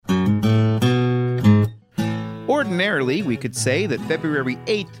Ordinarily, we could say that February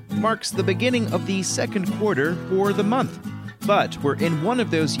 8th marks the beginning of the second quarter for the month. But we're in one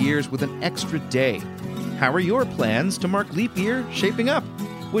of those years with an extra day. How are your plans to mark leap year shaping up?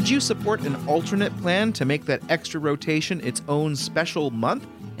 Would you support an alternate plan to make that extra rotation its own special month?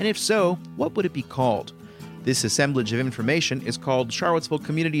 And if so, what would it be called? This assemblage of information is called Charlottesville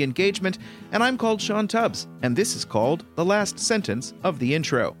Community Engagement, and I'm called Sean Tubbs, and this is called The Last Sentence of the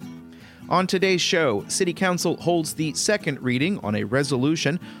Intro. On today's show, City Council holds the second reading on a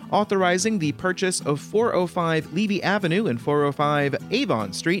resolution authorizing the purchase of 405 Levy Avenue and 405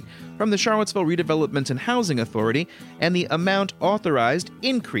 Avon Street from the Charlottesville Redevelopment and Housing Authority, and the amount authorized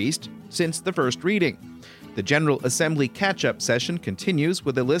increased since the first reading. The General Assembly catch-up session continues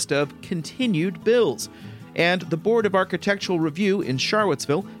with a list of continued bills. And the Board of Architectural Review in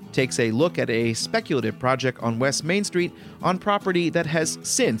Charlottesville takes a look at a speculative project on West Main Street on property that has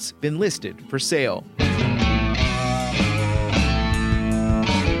since been listed for sale.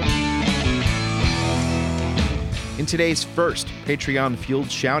 In today's first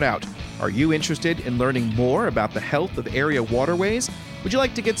Patreon-fueled shout-out, are you interested in learning more about the health of area waterways? Would you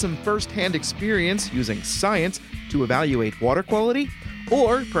like to get some first-hand experience using science to evaluate water quality?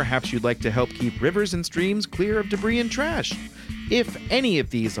 Or perhaps you'd like to help keep rivers and streams clear of debris and trash. If any of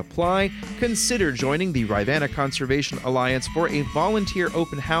these apply, consider joining the Rivanna Conservation Alliance for a volunteer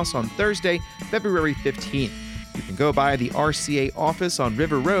open house on Thursday, February 15th. You can go by the RCA office on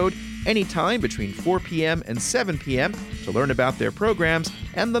River Road anytime between 4 p.m. and 7 p.m. to learn about their programs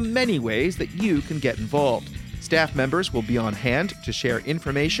and the many ways that you can get involved. Staff members will be on hand to share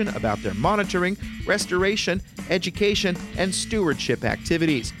information about their monitoring, restoration, education, and stewardship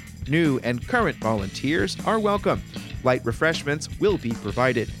activities. New and current volunteers are welcome. Light refreshments will be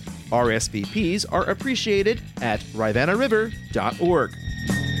provided. RSVPs are appreciated at rivannariver.org.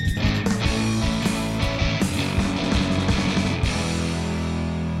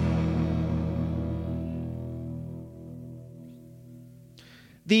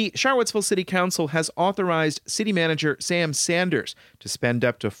 The Charlottesville City Council has authorized City Manager Sam Sanders to spend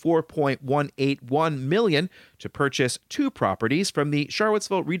up to $4.181 million to purchase two properties from the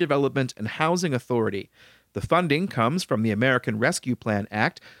Charlottesville Redevelopment and Housing Authority. The funding comes from the American Rescue Plan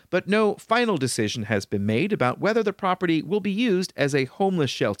Act, but no final decision has been made about whether the property will be used as a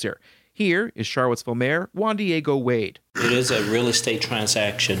homeless shelter. Here is Charlottesville Mayor Juan Diego Wade. It is a real estate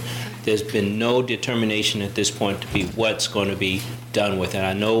transaction. There's been no determination at this point to be what's going to be done with it.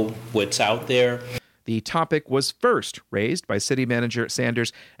 I know what's out there. The topic was first raised by City Manager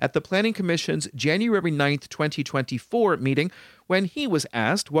Sanders at the Planning Commission's January 9th, 2024 meeting when he was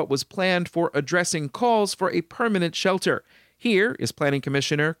asked what was planned for addressing calls for a permanent shelter. Here is Planning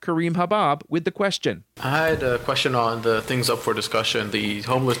Commissioner Kareem Habab with the question. I had a question on the things up for discussion, the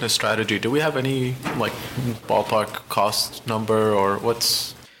homelessness strategy. Do we have any ballpark cost number or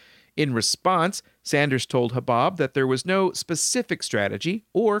what's... In response, Sanders told Habab that there was no specific strategy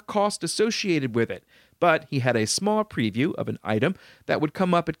or cost associated with it, but he had a small preview of an item that would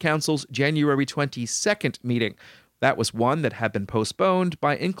come up at Council's January 22nd meeting. That was one that had been postponed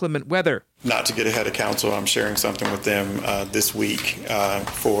by inclement weather. Not to get ahead of council, I'm sharing something with them this week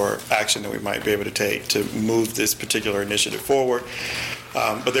for action that we might be able to take to move this particular initiative forward.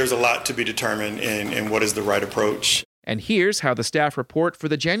 But there's a lot to be determined in what is the right approach. And here's how the staff report for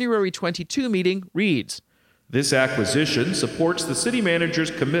the January 22 meeting reads. This acquisition supports the city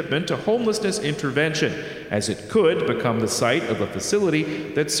manager's commitment to homelessness intervention, as it could become the site of a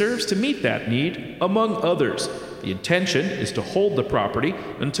facility that serves to meet that need, among others. The intention is to hold the property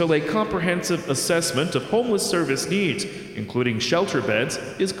until a comprehensive assessment of homeless service needs, including shelter beds,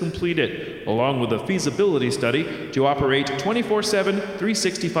 is completed, along with a feasibility study to operate 24/7,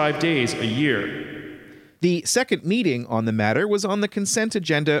 365 days a year. The second meeting on the matter was on the consent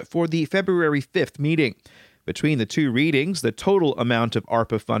agenda for the February 5th meeting. Between the two readings, the total amount of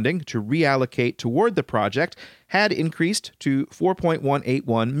ARPA funding to reallocate toward the project had increased to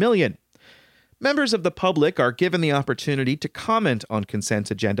 $4.181 million. Members of the public are given the opportunity to comment on consent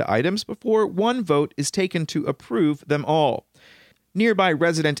agenda items before one vote is taken to approve them all. Nearby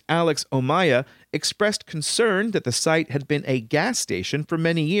resident Alex Omaya expressed concern that the site had been a gas station for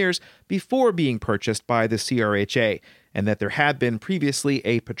many years before being purchased by the CRHA, and that there had been previously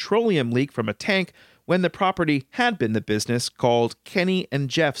a petroleum leak from a tank when the property had been the business called Kenny and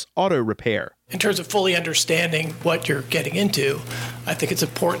Jeff's Auto Repair. In terms of fully understanding what you're getting into, I think it's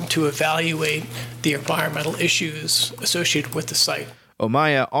important to evaluate the environmental issues associated with the site.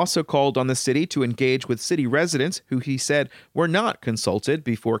 Omaya also called on the city to engage with city residents who he said were not consulted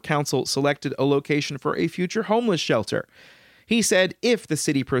before council selected a location for a future homeless shelter. He said if the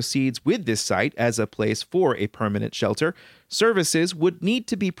city proceeds with this site as a place for a permanent shelter, services would need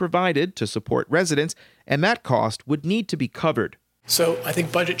to be provided to support residents, and that cost would need to be covered. So I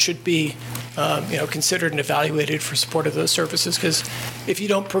think budget should be considered and evaluated for support of those services, because if you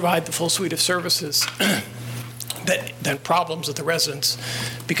don't provide the full suite of services, then problems with the residents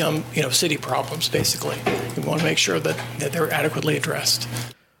become city problems, basically. We want to make sure that they're adequately addressed.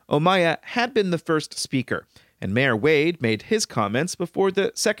 Omaya had been the first speaker, and Mayor Wade made his comments before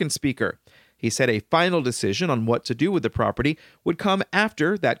the second speaker. He said a final decision on what to do with the property would come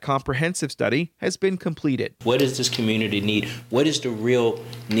after that comprehensive study has been completed. What does this community need? What is the real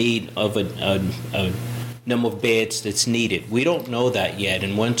need of a number of beds that's needed? We don't know that yet,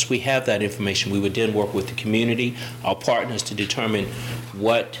 and once we have that information, we would then work with the community, our partners, to determine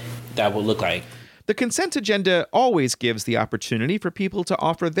what that will look like. The consent agenda always gives the opportunity for people to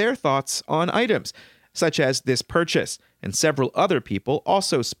offer their thoughts on items, such as this purchase, and several other people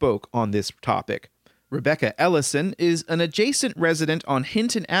also spoke on this topic. Rebecca Ellison is an adjacent resident on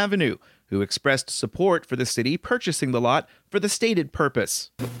Hinton Avenue who expressed support for the city purchasing the lot for the stated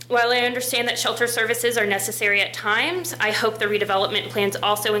purpose. While I understand that shelter services are necessary at times, I hope the redevelopment plans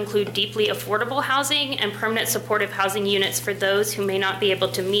also include deeply affordable housing and permanent supportive housing units for those who may not be able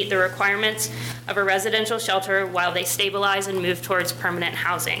to meet the requirements of a residential shelter while they stabilize and move towards permanent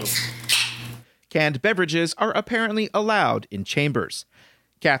housing. Canned beverages are apparently allowed in chambers.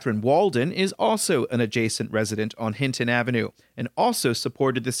 Catherine Walden is also an adjacent resident on Hinton Avenue and also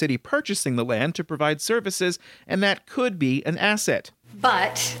supported the city purchasing the land to provide services, and that could be an asset.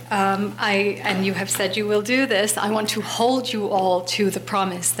 But and you have said you will do this, I want to hold you all to the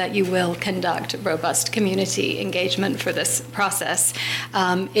promise that you will conduct robust community engagement for this process.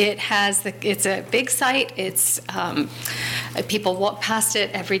 It's a big site. It's people walk past it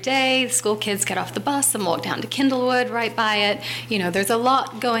every day. School kids get off the bus and walk down to Kindlewood right by it. There's a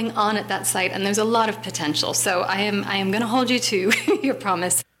lot going on at that site, and there's a lot of potential. So I am going to hold you to your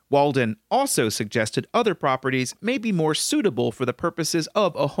promise. Walden also suggested other properties may be more suitable for the purposes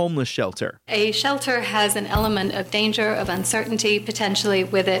of a homeless shelter. A shelter has an element of danger, of uncertainty potentially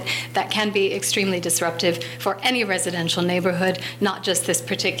with it that can be extremely disruptive for any residential neighborhood, not just this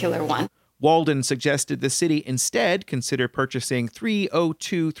particular one. Walden suggested the city instead consider purchasing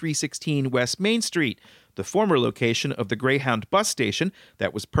 302-316 West Main Street, the former location of the Greyhound bus station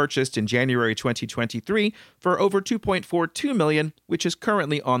that was purchased in January 2023 for over $2.42 million, which is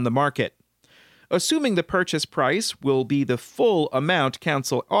currently on the market. Assuming the purchase price will be the full amount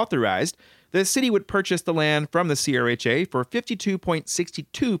council authorized, the city would purchase the land from the CRHA for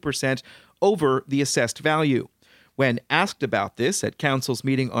 52.62% over the assessed value. When asked about this at council's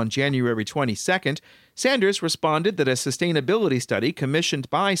meeting on January 22nd, Sanders responded that a sustainability study commissioned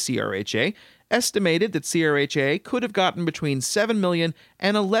by CRHA estimated that CRHA could have gotten between $7 million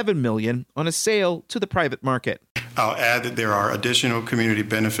and $11 million on a sale to the private market. I'll add that there are additional community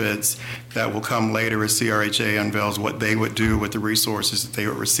benefits that will come later as CRHA unveils what they would do with the resources that they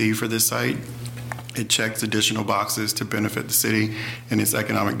would receive for this site. It checks additional boxes to benefit the city and its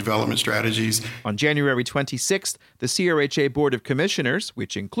economic development strategies. On January 26th, the CRHA Board of Commissioners,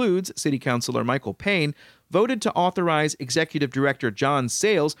 which includes City Councilor Michael Payne, voted to authorize Executive Director John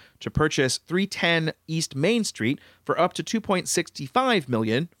Sayles to purchase 310 East Main Street for up to $2.65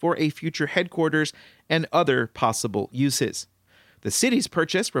 million for a future headquarters and other possible uses. The city's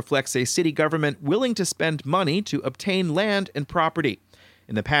purchase reflects a city government willing to spend money to obtain land and property.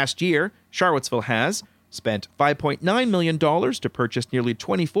 In the past year, Charlottesville has spent $5.9 million to purchase nearly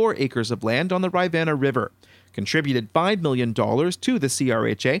 24 acres of land on the Rivanna River, contributed $5 million to the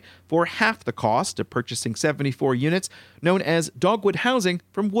CRHA for half the cost of purchasing 74 units known as Dogwood Housing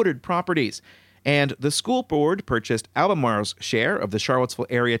from Woodard Properties, and the school board purchased Albemarle's share of the Charlottesville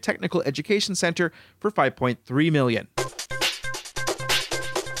Area Technical Education Center for $5.3 million.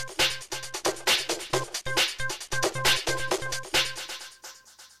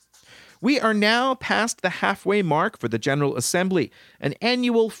 We are now past the halfway mark for the General Assembly, an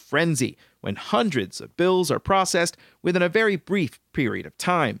annual frenzy when hundreds of bills are processed within a very brief period of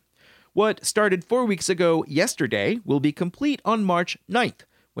time. What started 4 weeks ago yesterday will be complete on March 9th,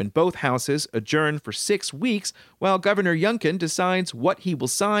 when both houses adjourn for 6 weeks while Governor Youngkin decides what he will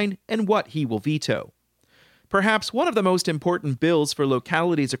sign and what he will veto. Perhaps one of the most important bills for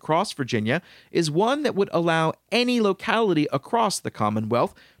localities across Virginia is one that would allow any locality across the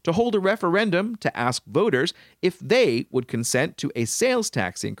Commonwealth to hold a referendum to ask voters if they would consent to a sales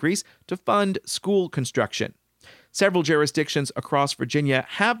tax increase to fund school construction. Several jurisdictions across Virginia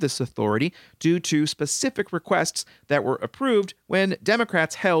have this authority due to specific requests that were approved when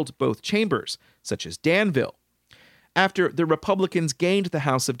Democrats held both chambers, such as Danville. After the Republicans gained the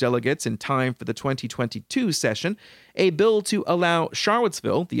House of Delegates in time for the 2022 session, a bill to allow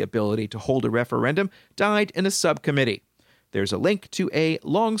Charlottesville the ability to hold a referendum died in a subcommittee. There's a link to a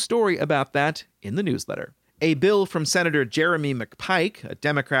long story about that in the newsletter. A bill from Senator Jeremy McPike, a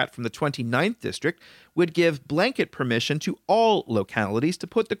Democrat from the 29th District, would give blanket permission to all localities to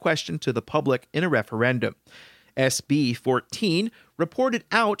put the question to the public in a referendum. SB 14 reported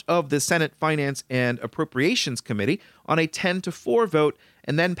out of the Senate Finance and Appropriations Committee on a 10-4 vote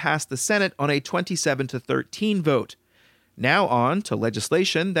and then passed the Senate on a 27-13 vote. Now on to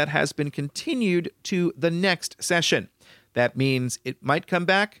legislation that has been continued to the next session. That means it might come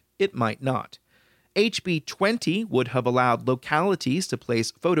back, it might not. HB 20 would have allowed localities to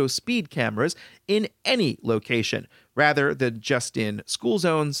place photo speed cameras in any location, rather than just in school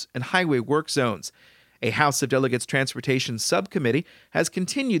zones and highway work zones. A House of Delegates Transportation Subcommittee has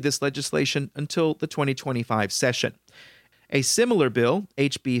continued this legislation until the 2025 session. A similar bill,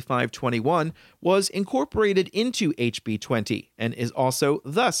 HB 521, was incorporated into HB 20 and is also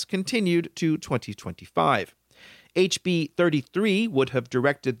thus continued to 2025. HB 33 would have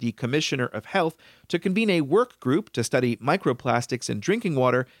directed the Commissioner of Health to convene a work group to study microplastics in drinking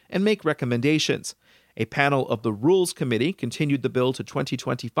water and make recommendations. A panel of the Rules Committee continued the bill to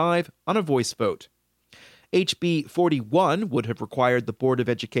 2025 on a voice vote. HB 41 would have required the Board of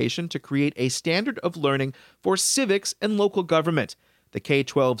Education to create a standard of learning for civics and local government. The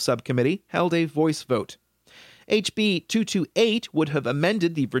K-12 subcommittee held a voice vote. HB 228 would have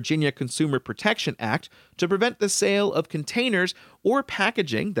amended the Virginia Consumer Protection Act to prevent the sale of containers or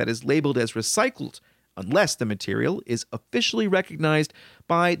packaging that is labeled as recycled unless the material is officially recognized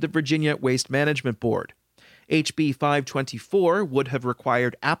by the Virginia Waste Management Board. HB 524 would have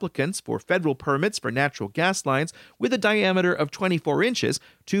required applicants for federal permits for natural gas lines with a diameter of 24 inches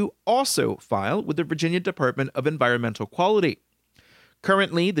to also file with the Virginia Department of Environmental Quality.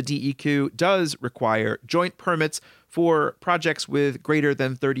 Currently, the DEQ does require joint permits for projects with greater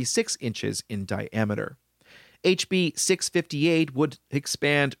than 36 inches in diameter. HB 658 would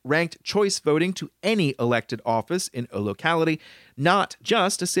expand ranked choice voting to any elected office in a locality, not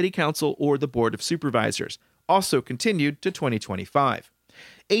just a city council or the Board of Supervisors. Also continued to 2025.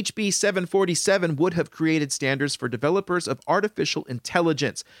 HB 747 would have created standards for developers of artificial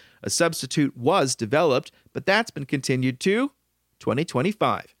intelligence. A substitute was developed, but that's been continued to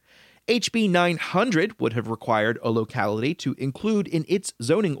 2025. HB 900 would have required a locality to include in its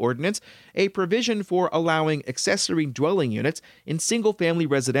zoning ordinance a provision for allowing accessory dwelling units in single-family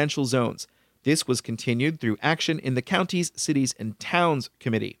residential zones. This was continued through action in the Counties, Cities, and Towns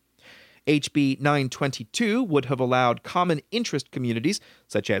Committee. HB 922 would have allowed common interest communities,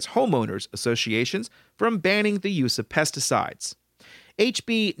 such as homeowners associations, from banning the use of pesticides.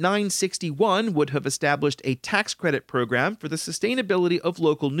 HB 961 would have established a tax credit program for the sustainability of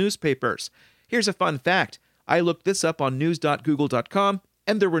local newspapers. Here's a fun fact. I looked this up on news.google.com,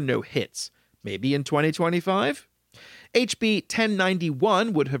 and there were no hits. Maybe in 2025? HB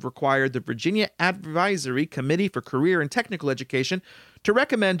 1091 would have required the Virginia Advisory Committee for Career and Technical Education to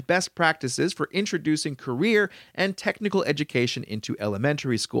recommend best practices for introducing career and technical education into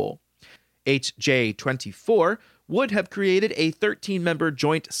elementary school. HJ 24 would have created a 13-member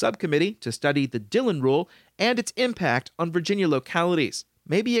joint subcommittee to study the Dillon Rule and its impact on Virginia localities,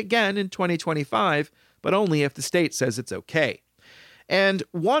 maybe again in 2025, but only if the state says it's okay. And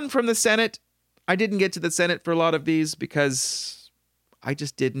one from the Senate. I didn't get to the Senate for a lot of these because I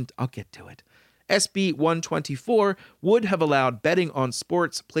just didn't. I'll get to it. SB 124 would have allowed betting on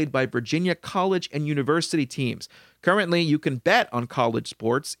sports played by Virginia college and university teams. Currently, you can bet on college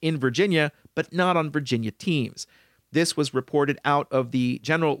sports in Virginia, but not on Virginia teams. This was reported out of the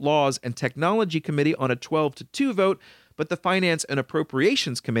General Laws and Technology Committee on a 12-2 vote, but the Finance and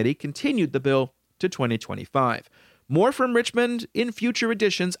Appropriations Committee continued the bill to 2025. More from Richmond in future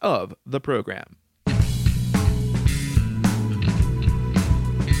editions of the program.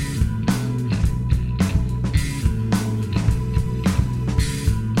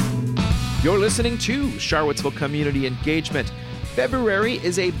 You're listening to Charlottesville Community Engagement. February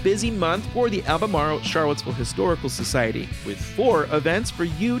is a busy month for the Albemarle Charlottesville Historical Society, with 4 events for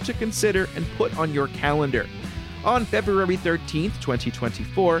you to consider and put on your calendar. On February 13th,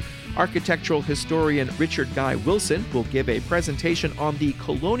 2024, architectural historian Richard Guy Wilson will give a presentation on the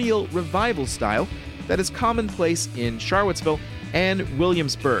colonial revival style that is commonplace in Charlottesville and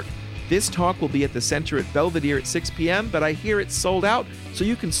Williamsburg. This talk will be at the Center at Belvedere at 6 p.m., but I hear it's sold out, so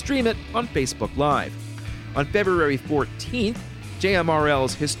you can stream it on Facebook Live. On February 14th,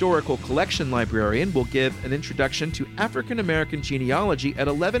 JMRL's historical collection librarian will give an introduction to African American genealogy at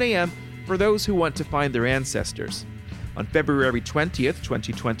 11 a.m. for those who want to find their ancestors. On February 20th,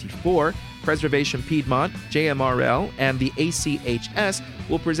 2024, Preservation Piedmont, JMRL, and the ACHS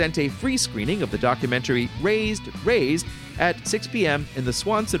will present a free screening of the documentary Raised at 6 p.m. in the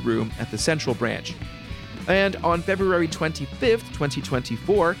Swanson Room at the Central Branch. And on February 25th,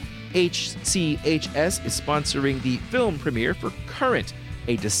 2024, HCHS is sponsoring the film premiere for Current,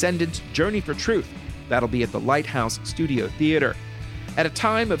 A Descendant Journey for Truth. That'll be at the Lighthouse Studio Theater. At a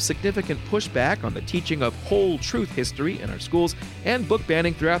time of significant pushback on the teaching of whole truth history in our schools and book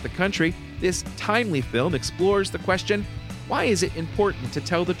banning throughout the country, this timely film explores the question, why is it important to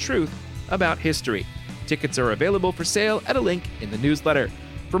tell the truth about history? Tickets are available for sale at a link in the newsletter.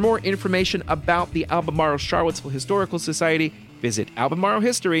 For more information about the Albemarle Charlottesville Historical Society, visit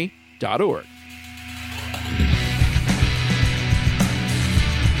albemarlehistory.org.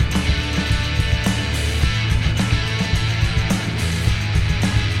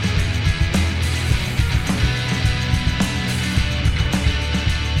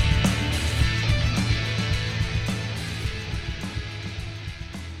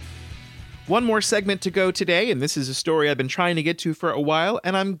 One more segment to go today, and this is a story I've been trying to get to for a while,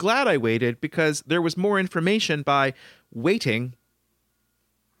 and I'm glad I waited because there was more information by waiting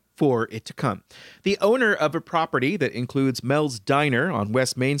for it to come. The owner of a property that includes Mel's Diner on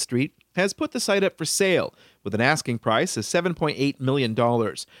West Main Street has put the site up for sale with an asking price of $7.8 million.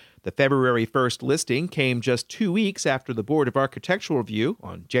 The February 1st listing came just 2 weeks after the Board of Architectural Review,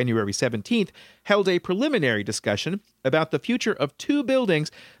 on January 17th, held a preliminary discussion about the future of 2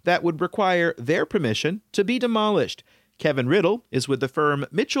 buildings that would require their permission to be demolished. Kevin Riddle is with the firm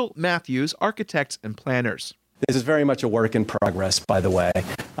Mitchell Matthews Architects and Planners. This is very much a work in progress, by the way,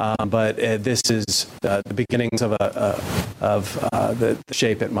 but this is the beginnings of the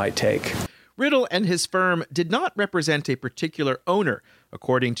shape it might take. Riddle and his firm did not represent a particular owner,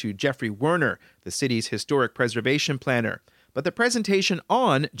 according to Jeffrey Werner, the city's historic preservation planner. But the presentation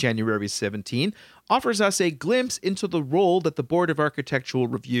on January 17 offers us a glimpse into the role that the Board of Architectural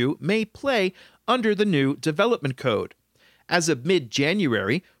Review may play under the new development code. As of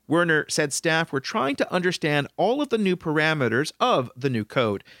mid-January, Werner said staff were trying to understand all of the new parameters of the new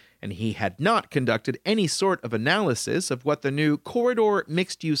code, and he had not conducted any sort of analysis of what the new Corridor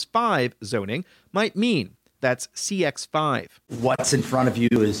Mixed-Use 5 zoning might mean. That's CX5. What's in front of you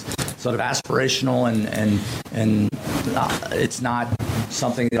is sort of aspirational, and it's not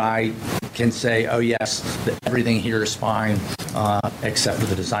something that I can say, oh yes, everything here is fine, except for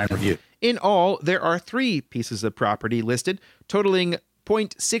the design review. In all, there are 3 pieces of property listed, totaling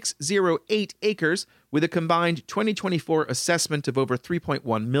 0.608 acres, with a combined 2024 assessment of over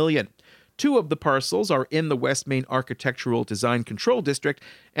 $3.1 million. 2 of the parcels are in the West Main Architectural Design Control District,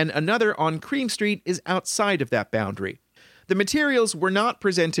 and another on Cream Street is outside of that boundary. The materials were not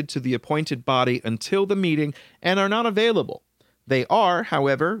presented to the appointed body until the meeting and are not available. They are,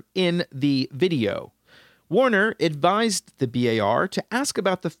 however, in the video. Warner advised the BAR to ask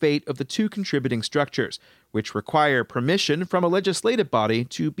about the fate of the 2 contributing structures, which require permission from a legislative body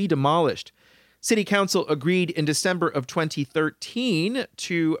to be demolished. City Council agreed in December of 2013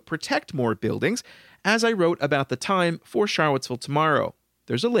 to protect more buildings, as I wrote about the time for Charlottesville Tomorrow.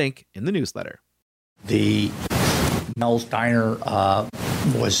 There's a link in the newsletter. The Mel's Diner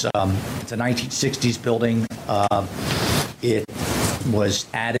was it's a 1960s building. It was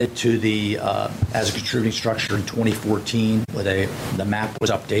added to the as a contributing structure in 2014. The map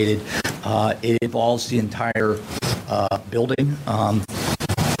was updated. It involves the entire building.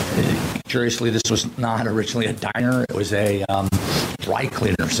 Curiously, this was not originally a diner. It was a dry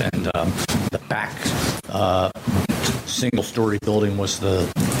cleaners, and the back single-story building was the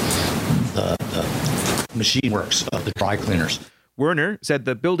machine works of the dry cleaners. Werner said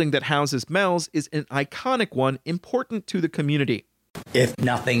the building that houses Mel's is an iconic one important to the community. If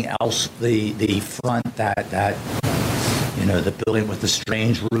nothing else, the front, that the building with the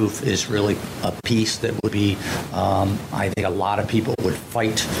strange roof is really a piece that would be, I think a lot of people would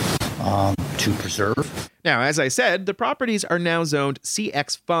fight to preserve. Now, as I said, the properties are now zoned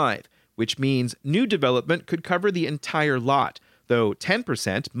CX5, which means new development could cover the entire lot, though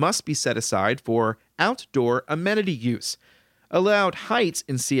 10% must be set aside for outdoor amenity use. Allowed heights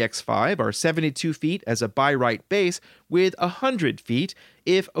in CX5 are 72 feet as a by right base, with 100 feet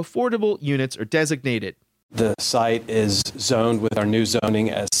if affordable units are designated. The site is zoned with our new zoning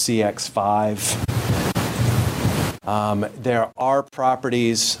as CX5. There are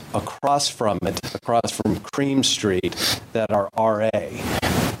properties across from Cream Street, that are RA.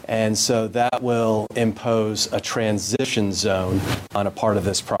 And so that will impose a transition zone on a part of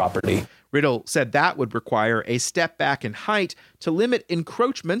this property. Riddle said that would require a step back in height to limit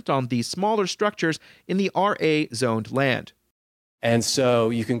encroachment on these smaller structures in the RA-zoned land. And so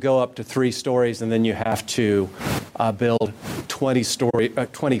you can go up to 3 stories, and then you have to build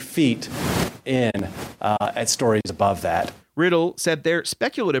 20 feet in at stories above that. Riddle said their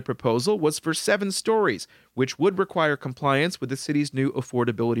speculative proposal was for 7 stories, which would require compliance with the city's new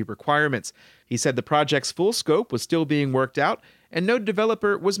affordability requirements. He said the project's full scope was still being worked out, and no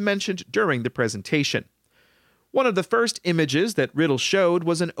developer was mentioned during the presentation. One of the first images that Riddle showed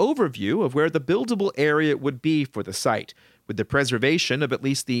was an overview of where the buildable area would be for the site, with the preservation of at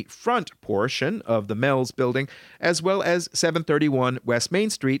least the front portion of the Mel's building, as well as 731 West Main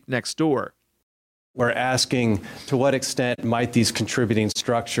Street next door. We're asking, to what extent might these contributing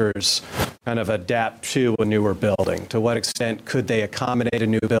structures kind of adapt to a newer building? To what extent could they accommodate a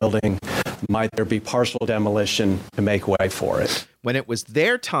new building? Might there be partial demolition to make way for it? When it was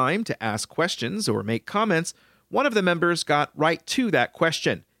their time to ask questions or make comments, one of the members got right to that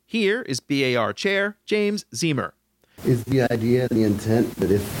question. Here is BAR Chair James Zemer. Is the idea, the intent,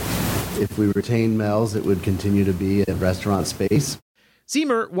 that if we retain Mel's, it would continue to be a restaurant space?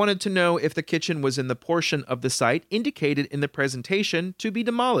 Zemer wanted to know if the kitchen was in the portion of the site indicated in the presentation to be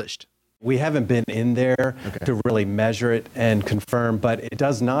demolished. We haven't been in there to really measure it and confirm, but it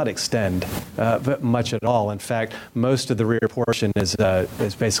does not extend much at all. In fact, most of the rear portion is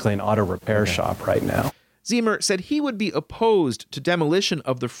basically an auto repair shop right now. Zemer said he would be opposed to demolition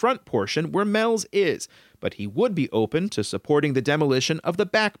of the front portion where Mel's is, but he would be open to supporting the demolition of the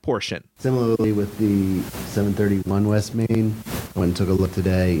back portion. Similarly with the 731 West Main, I went and took a look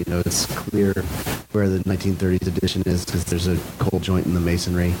today. It's clear where the 1930s addition is because there's a coal joint in the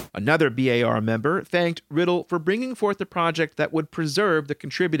masonry. Another BAR member thanked Riddle for bringing forth a project that would preserve the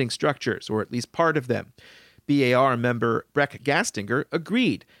contributing structures, or at least part of them. BAR member Breck Gastinger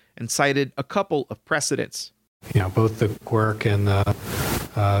agreed and cited a couple of precedents. Both the Quirk and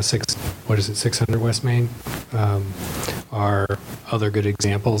the 600 West Main are other good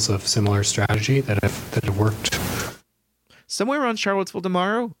examples of similar strategy that have worked. Somewhere on Charlottesville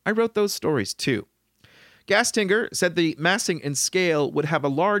tomorrow, I wrote those stories too. Gastinger said the massing and scale would have a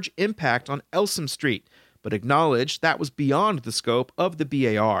large impact on Elsom Street, but acknowledged that was beyond the scope of the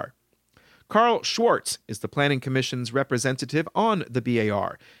BAR. Carl Schwartz is the Planning Commission's representative on the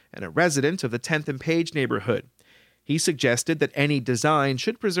BAR and a resident of the 10th and Page neighborhood. He suggested that any design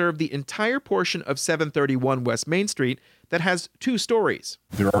should preserve the entire portion of 731 West Main Street that has 2 stories.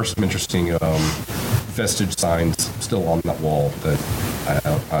 There are some interesting vestige signs still on that wall that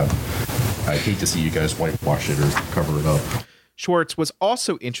I hate to see you guys whitewash it or cover it up. Schwartz was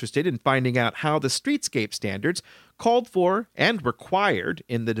also interested in finding out how the streetscape standards called for and required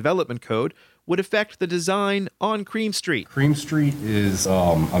in the development code would affect the design on Cream Street. Cream Street is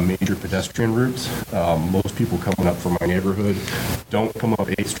a major pedestrian route. Most people coming up from my neighborhood don't come up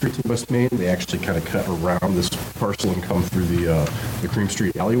 8th Street to West Main. They actually kind of cut around this parcel and come through the Cream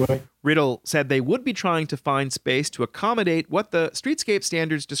Street alleyway. Riddle said they would be trying to find space to accommodate what the streetscape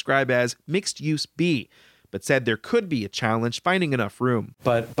standards describe as mixed-use B, but said there could be a challenge finding enough room.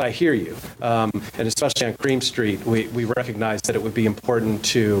 But I hear you. And especially on Cream Street, we recognize that it would be important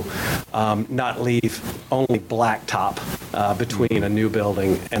to not leave only blacktop between a new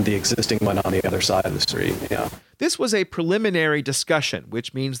building and the existing one on the other side of the street. Yeah. This was a preliminary discussion,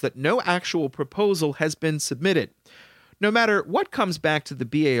 which means that no actual proposal has been submitted. No matter what comes back to the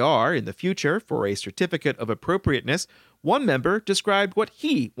BAR in the future for a certificate of appropriateness, one member described what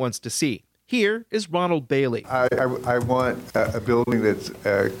he wants to see. Here is Ronald Bailey. I want a building that's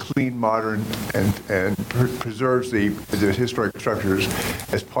clean, modern, and preserves the historic structures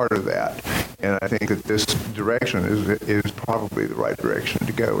as part of that. And I think that this direction is probably the right direction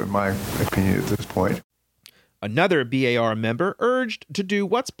to go, in my opinion, at this point. Another BAR member urged to do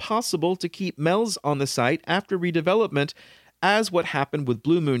what's possible to keep Mel's on the site after redevelopment, as what happened with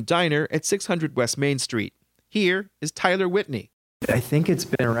Blue Moon Diner at 600 West Main Street. Here is Tyler Whitney. I think it's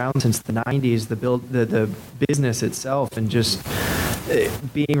been around since the 90s, the business itself, and just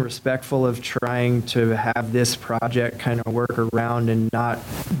being respectful of trying to have this project kind of work around and not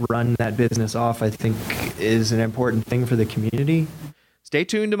run that business off, I think is an important thing for the community. Stay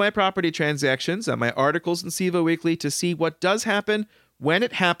tuned to my property transactions and my articles in SIVA Weekly to see what does happen, when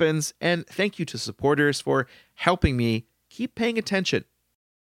it happens, and thank you to supporters for helping me keep paying attention.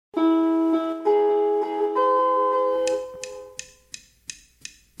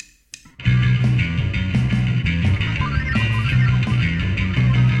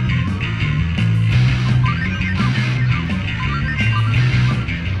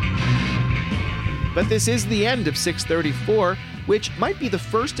 But this is the end of 634. which might be the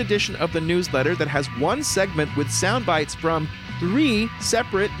first edition of the newsletter that has one segment with sound bites from 3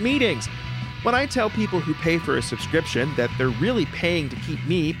 separate meetings. When I tell people who pay for a subscription that they're really paying to keep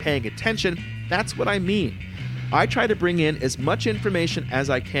me paying attention, that's what I mean. I try to bring in as much information as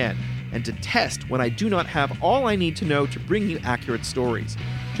I can and to test when I do not have all I need to know to bring you accurate stories.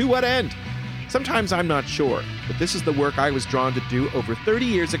 To what end? Sometimes I'm not sure, but this is the work I was drawn to do over 30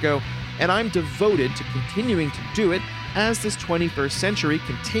 years ago, and I'm devoted to continuing to do it as this 21st century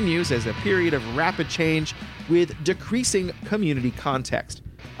continues as a period of rapid change with decreasing community context.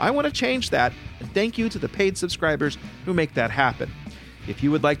 I want to change that, and thank you to the paid subscribers who make that happen. If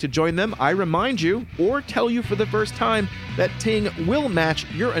you would like to join them, I remind you, or tell you for the first time, that Ting will match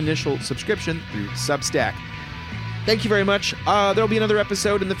your initial subscription through Substack. Thank you very much. There'll be another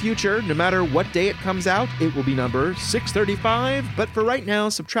episode in the future. No matter what day it comes out, it will be number 635. But for right now,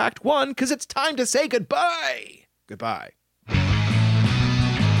 subtract 1, because it's time to say goodbye. Goodbye.